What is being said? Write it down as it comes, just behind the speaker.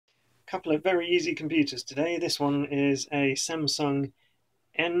Couple of very easy computers today. This one is a Samsung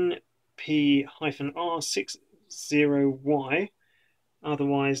NP-R60Y,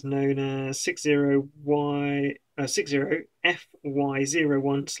 otherwise known as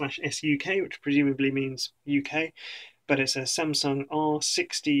 60FY01/SUK, which presumably means UK, but it's a Samsung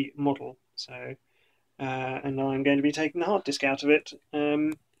R60 model. So, and I'm going to be taking the hard disk out of it.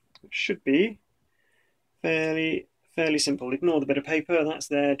 It should be fairly simple. Ignore the bit of paper, that's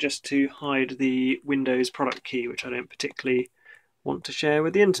there just to hide the Windows product key, which I don't particularly want to share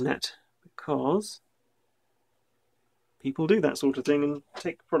with the internet, because people do that sort of thing and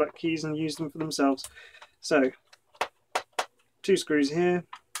take product keys and use them for themselves. So, 2 screws here.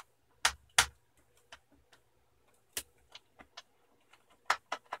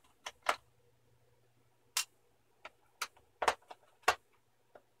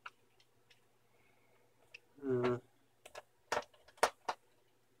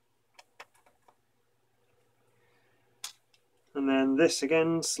 And then this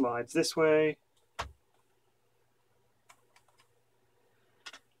again slides this way.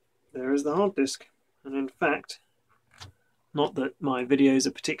 There is the hard disk. And in fact, not that my videos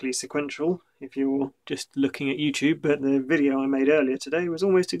are particularly sequential if you're just looking at YouTube, but the video I made earlier today was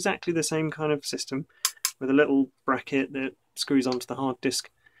almost exactly the same kind of system, with a little bracket that screws onto the hard disk,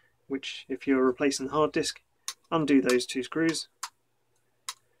 which, if you're replacing the hard disk, undo those 2 screws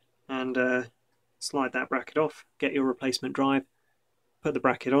and slide that bracket off, get your replacement drive, put the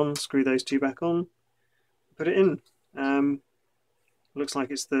bracket on, screw those 2 back on, put it in. Looks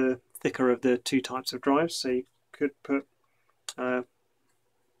like it's the thicker of the 2 types of drives, so you could put, I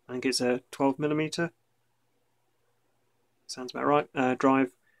think it's a 12mm, sounds about right,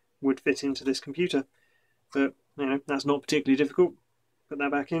 drive would fit into this computer. But, you know, that's not particularly difficult. Put that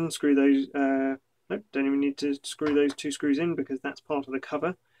back in, screw those, nope, don't even need to screw those 2 screws in because that's part of the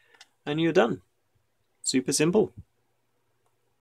cover, and you're done. Super simple.